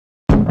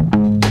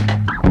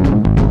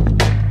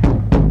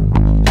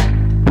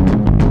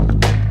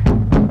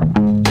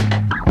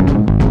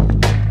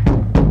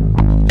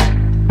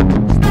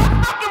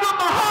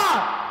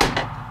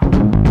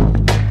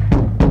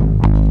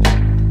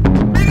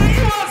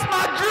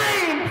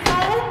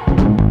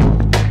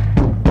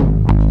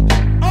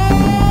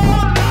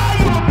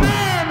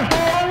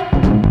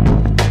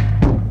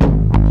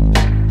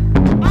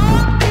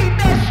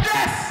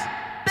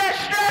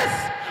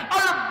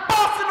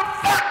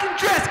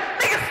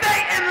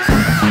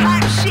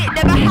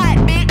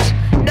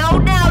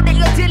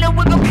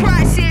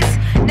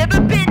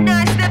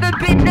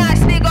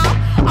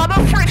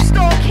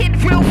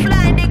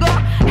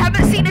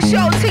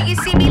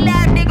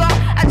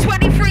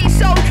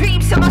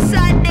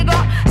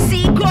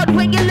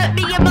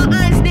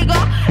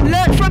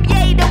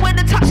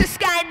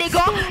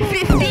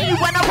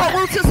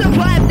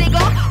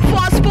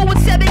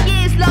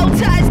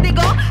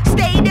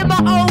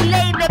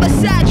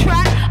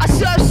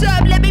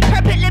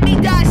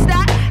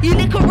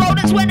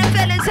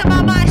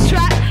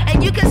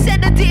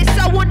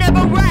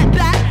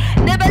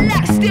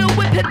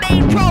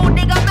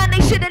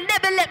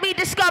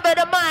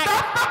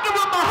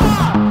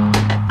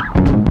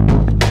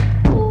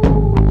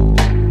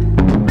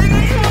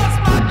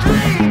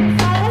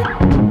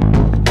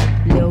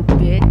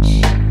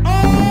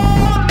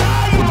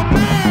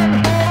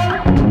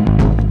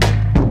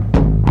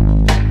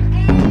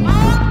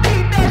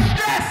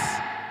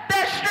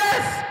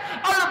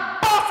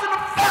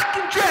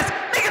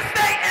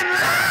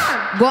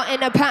Got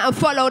in a pattern,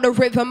 follow the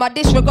rhythm. I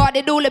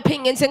disregarded all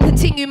opinions and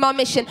continue my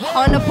mission.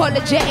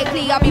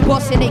 Unapologetically, I'll be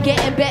bossing it,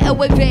 getting better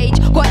with age.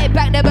 Got it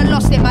back, never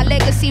lost it, my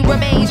legacy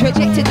remains.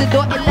 Rejected the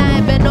dotted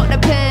line, but not the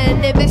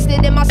pen.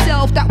 Invested in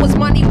myself, that was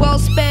money well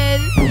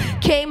spent.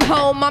 Came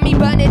home, mommy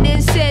burning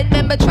incense.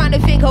 Remember trying to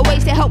think of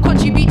ways to help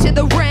contribute to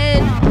the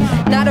rent.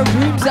 Now the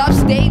rooms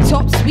upstate,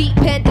 top suite,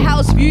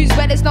 penthouse views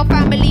where there's no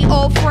family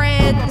or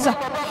friends.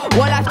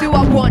 What life do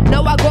I want?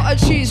 No, I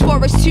gotta choose,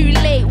 for it's too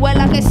late. Well,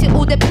 I guess it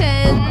all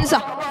depends.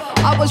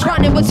 I was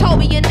running with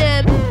Toby and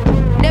them.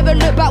 Never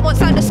looked back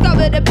once I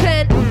discovered the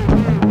pen.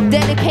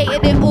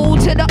 Dedicated it all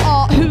to the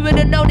art. Who would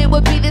have known it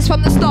would be this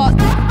from the start?